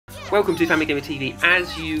Welcome to Family Gamer TV.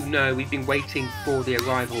 As you know, we've been waiting for the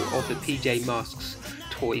arrival of the PJ Masks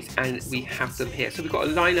toys, and we have them here. So we've got a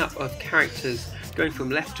lineup of characters going from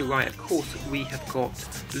left to right. Of course, we have got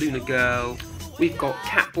Luna Girl, we've got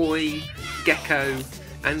Catboy, Gekko,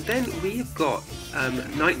 and then we have got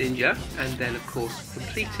Night Ninja, and then of course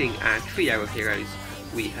completing our trio of heroes,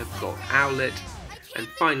 we have got Owlette, and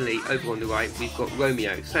finally over on the right we've got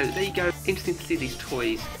Romeo. So there you go. Interesting to see these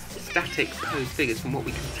toys, static posed figures. From what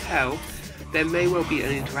we can tell, there may well be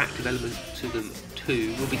an interactive element to them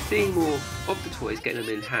too. We'll be seeing more of the toys, getting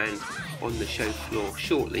them in hand on the show floor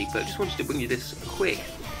shortly, but just wanted to bring you this quick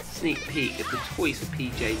sneak peek of the toys for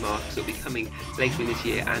PJ Masks that will be coming later in this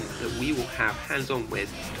year and that we will have hands-on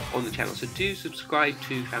with on the channel. So do subscribe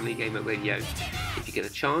to Family Gamer Radio if you get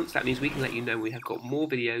a chance. That means we can let you know we have got more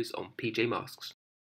videos on PJ Masks.